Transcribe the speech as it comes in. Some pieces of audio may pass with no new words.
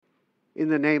In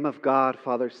the name of God,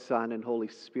 Father, Son, and Holy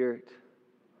Spirit.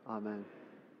 Amen.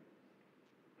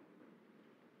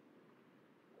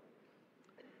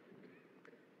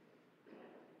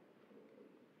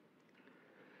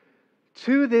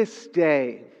 To this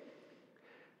day,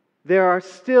 there are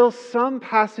still some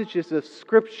passages of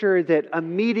Scripture that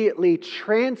immediately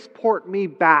transport me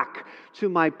back to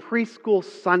my preschool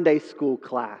Sunday school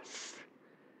class.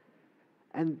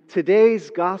 And today's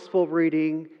gospel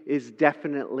reading is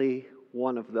definitely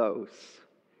one of those.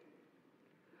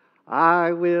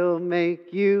 I will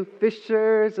make you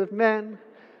fishers of men,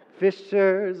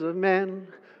 fishers of men,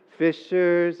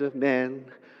 fishers of men.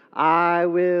 I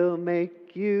will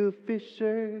make you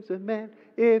fishers of men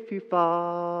if you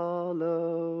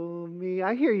follow me.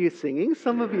 I hear you singing.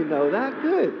 Some of you know that.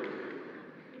 Good.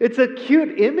 It's a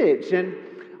cute image and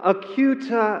a cute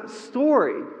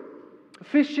story.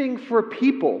 Fishing for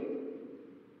people.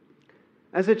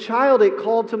 As a child, it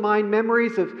called to mind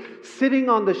memories of sitting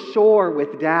on the shore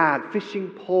with Dad, fishing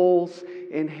poles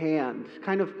in hand,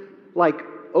 kind of like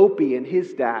Opie and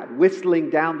his dad, whistling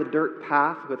down the dirt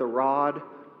path with a rod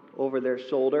over their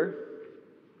shoulder.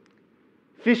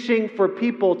 Fishing for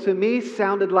people to me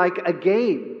sounded like a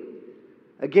game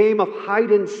of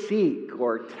hide and seek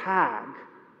or tag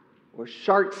or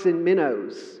sharks and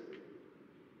minnows.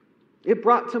 It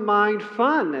brought to mind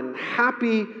fun and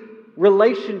happy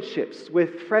relationships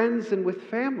with friends and with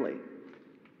family.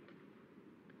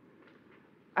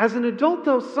 As an adult,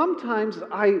 though, sometimes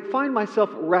I find myself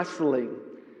wrestling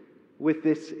with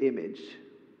this image.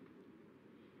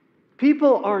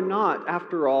 People are not,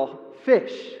 after all,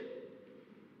 fish.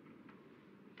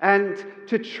 And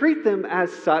to treat them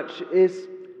as such is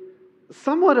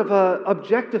somewhat of an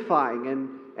objectifying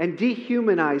and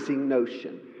dehumanizing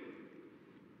notion.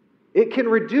 It can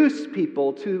reduce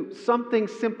people to something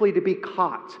simply to be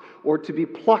caught or to be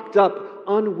plucked up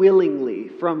unwillingly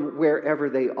from wherever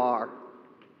they are.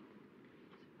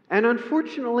 And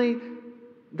unfortunately,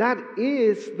 that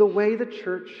is the way the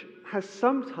church has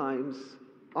sometimes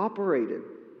operated.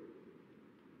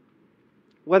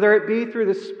 Whether it be through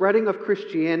the spreading of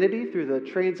Christianity through the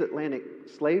transatlantic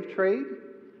slave trade,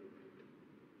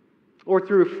 or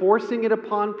through forcing it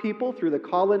upon people through the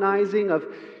colonizing of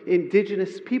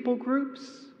indigenous people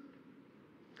groups,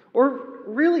 or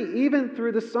really even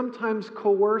through the sometimes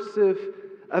coercive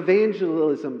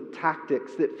evangelism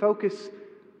tactics that focus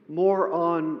more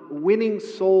on winning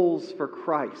souls for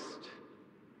Christ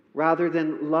rather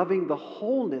than loving the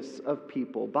wholeness of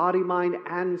people, body, mind,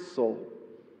 and soul.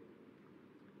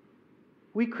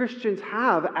 We Christians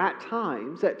have at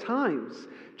times,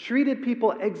 treated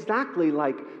people exactly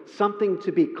like something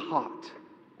to be caught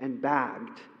and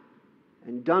bagged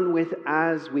and done with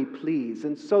as we please.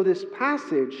 And so this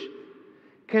passage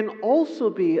can also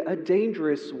be a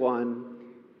dangerous one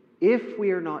if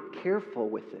we are not careful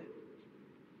with it.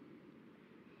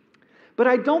 But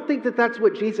I don't think that that's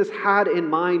what Jesus had in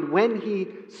mind when he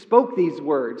spoke these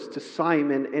words to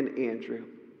Simon and Andrew.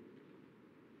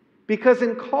 Because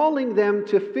in calling them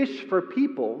to fish for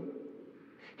people,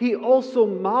 he also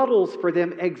models for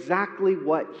them exactly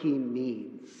what he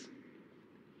means.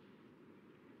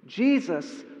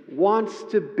 Jesus wants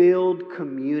to build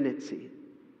community.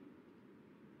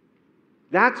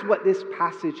 That's what this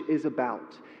passage is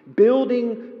about.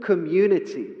 Building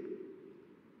community.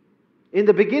 In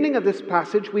the beginning of this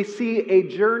passage, we see a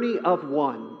journey of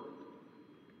one,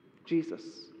 Jesus.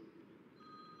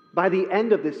 By the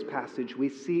end of this passage, we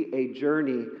see a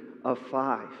journey of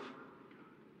 5.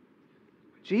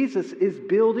 Jesus is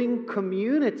building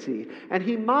community, and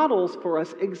he models for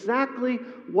us exactly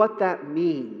what that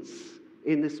means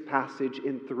in this passage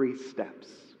in 3 steps.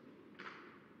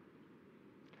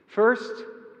 First,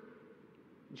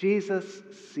 Jesus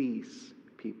sees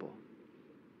people.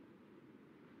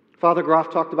 Father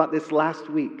Groff talked about this last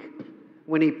week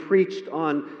when he preached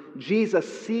on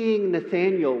Jesus seeing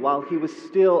Nathanael while he was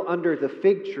still under the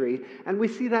fig tree. And we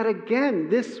see that again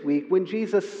this week when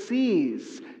Jesus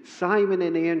sees Simon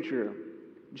and Andrew,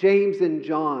 James and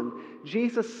John.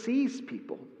 Jesus sees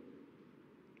people.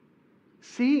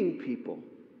 Seeing people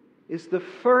is the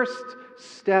first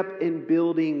step in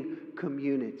building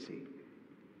community,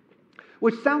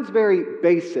 which sounds very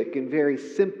basic and very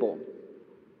simple.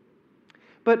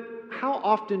 But how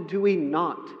often do we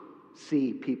not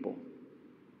see people?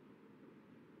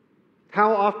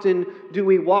 How often do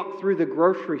we walk through the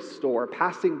grocery store,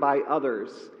 passing by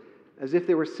others, as if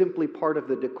they were simply part of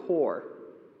the decor?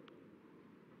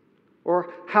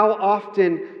 Or how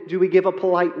often do we give a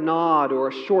polite nod or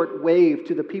a short wave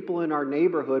to the people in our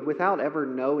neighborhood without ever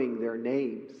knowing their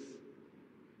names?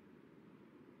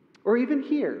 Or even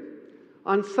here,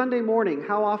 On Sunday morning,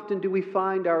 how often do we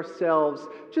find ourselves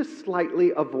just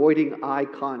slightly avoiding eye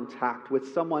contact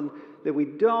with someone that we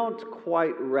don't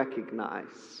quite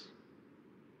recognize?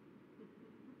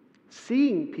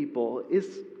 Seeing people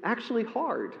is actually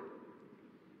hard.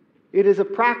 It is a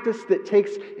practice that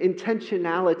takes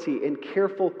intentionality and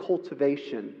careful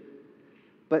cultivation.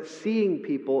 But seeing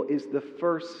people is the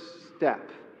first step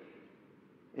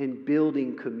in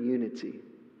building community.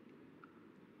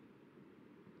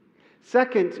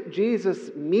 Second, Jesus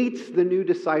meets the new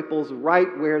disciples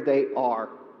right where they are.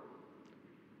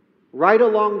 Right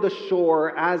along the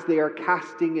shore, as they are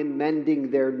casting and mending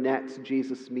their nets,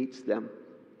 Jesus meets them.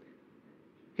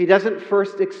 He doesn't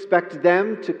first expect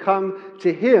them to come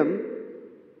to him.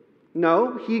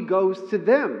 No, he goes to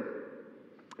them.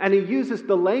 And he uses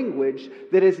the language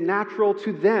that is natural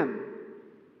to them.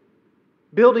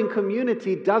 Building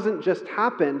community doesn't just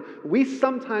happen. We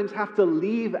sometimes have to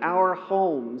leave our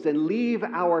homes and leave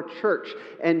our church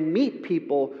and meet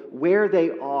people where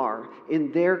they are,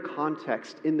 in their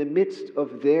context, in the midst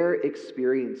of their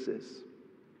experiences.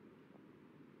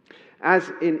 As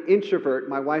an introvert,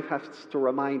 my wife has to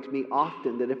remind me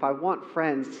often that if I want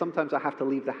friends, sometimes I have to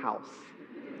leave the house.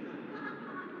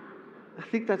 I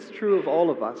think that's true of all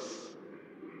of us.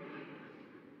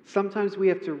 Sometimes we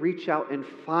have to reach out and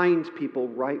find people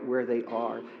right where they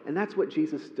are. And that's what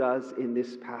Jesus does in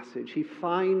this passage. He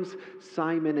finds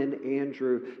Simon and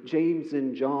Andrew, James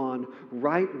and John,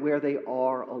 right where they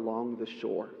are along the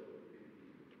shore.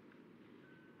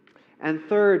 And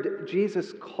third,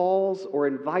 Jesus calls or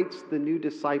invites the new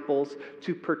disciples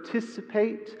to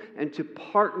participate and to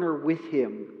partner with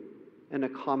him in a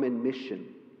common mission.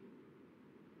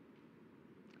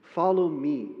 Follow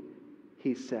me,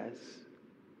 he says.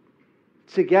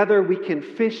 Together we can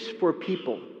fish for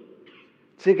people.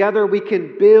 Together we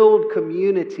can build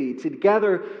community.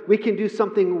 Together we can do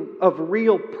something of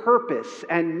real purpose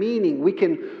and meaning. We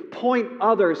can point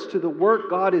others to the work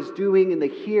God is doing in the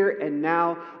here and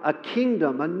now. A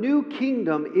new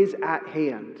kingdom is at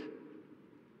hand.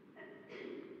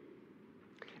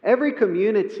 Every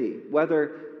community,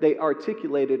 whether they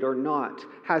articulate it or not,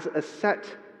 has a set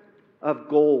of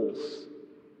goals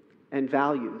and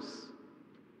values.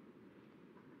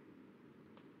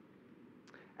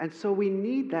 And so we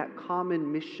need that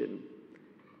common mission,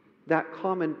 that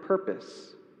common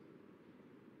purpose,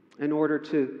 in order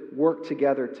to work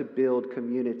together to build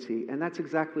community. And that's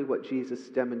exactly what Jesus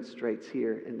demonstrates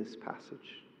here in this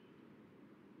passage.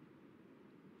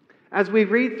 As we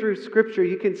read through Scripture,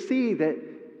 you can see that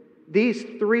these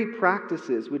three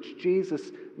practices, which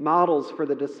Jesus models for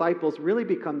the disciples, really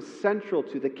become central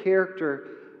to the character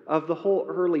of the whole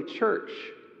early church.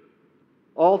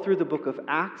 All through the book of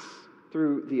Acts,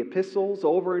 through the epistles,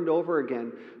 over and over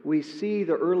again, we see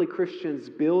the early Christians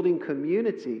building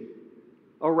community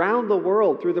around the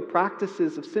world through the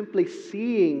practices of simply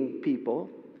seeing people,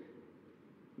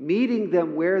 meeting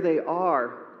them where they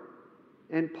are,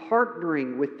 and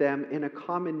partnering with them in a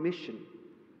common mission.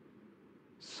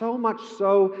 So much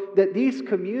so that these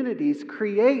communities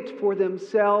create for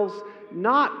themselves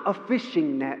not a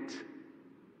fishing net,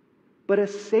 but a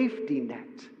safety net.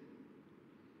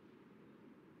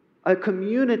 A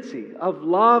community of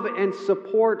love and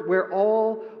support where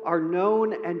all are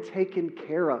known and taken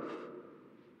care of.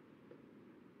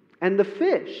 And the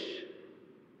fish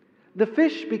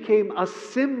became a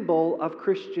symbol of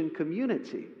Christian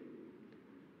community.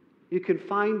 You can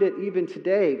find it even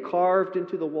today, carved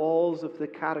into the walls of the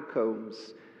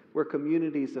catacombs, where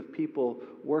communities of people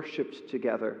worshiped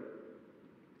together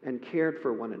and cared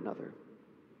for one another.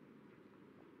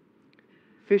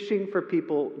 Fishing for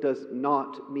people does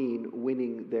not mean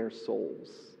winning their souls.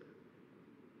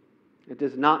 It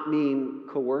does not mean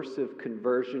coercive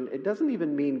conversion. It doesn't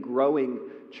even mean growing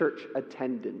church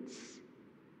attendance.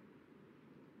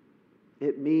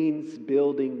 It means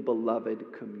building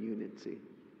beloved community.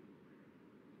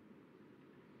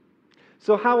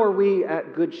 So how are we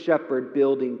at Good Shepherd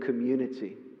building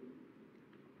community?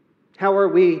 How are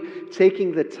we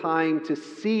taking the time to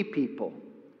see people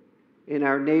in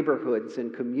our neighborhoods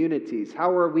and communities?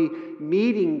 How are we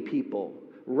meeting people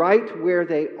right where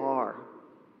they are?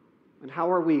 And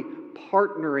how are we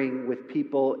partnering with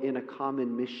people in a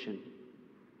common mission?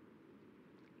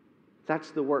 That's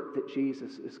the work that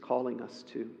Jesus is calling us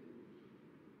to.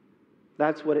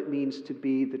 That's what it means to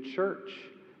be the church,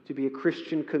 to be a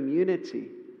Christian community.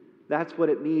 That's what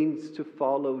it means to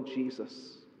follow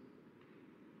Jesus.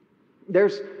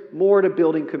 There's more to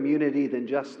building community than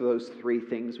just those three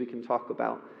things. We can talk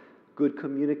about good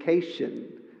communication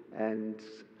and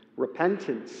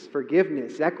repentance,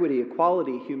 forgiveness, equity,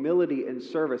 equality, humility, and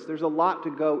service. There's a lot to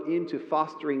go into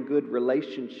fostering good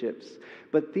relationships.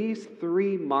 But these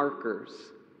three markers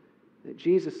that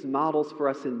Jesus models for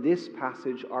us in this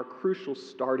passage are crucial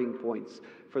starting points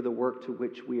for the work to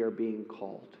which we are being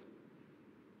called.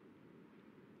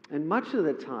 And much of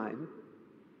the time,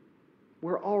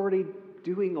 we're already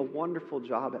doing a wonderful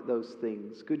job at those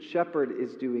things. Good Shepherd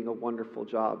is doing a wonderful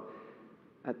job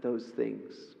at those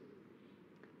things.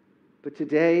 But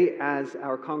today, as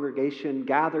our congregation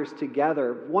gathers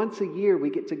together, once a year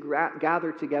we get to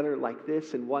gather together like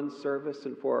this in one service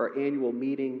and for our annual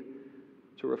meeting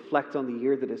to reflect on the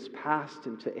year that has passed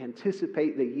and to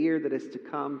anticipate the year that is to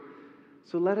come.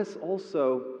 So let us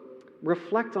also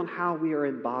reflect on how we are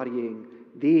embodying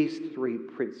these three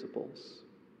principles.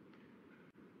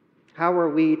 How are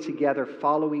we together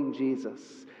following Jesus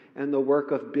and the work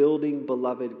of building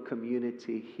beloved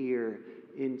community here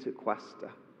in Tequesta?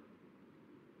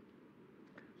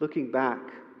 Looking back,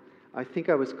 I think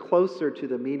I was closer to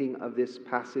the meaning of this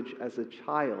passage as a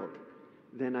child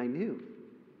than I knew.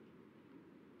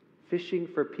 Fishing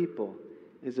for people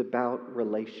is about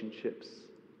relationships.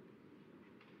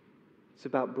 It's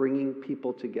about bringing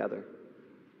people together.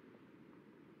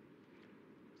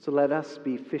 So let us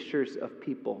be fishers of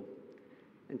people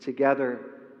and together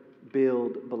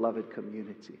build beloved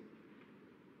community.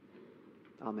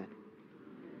 Amen.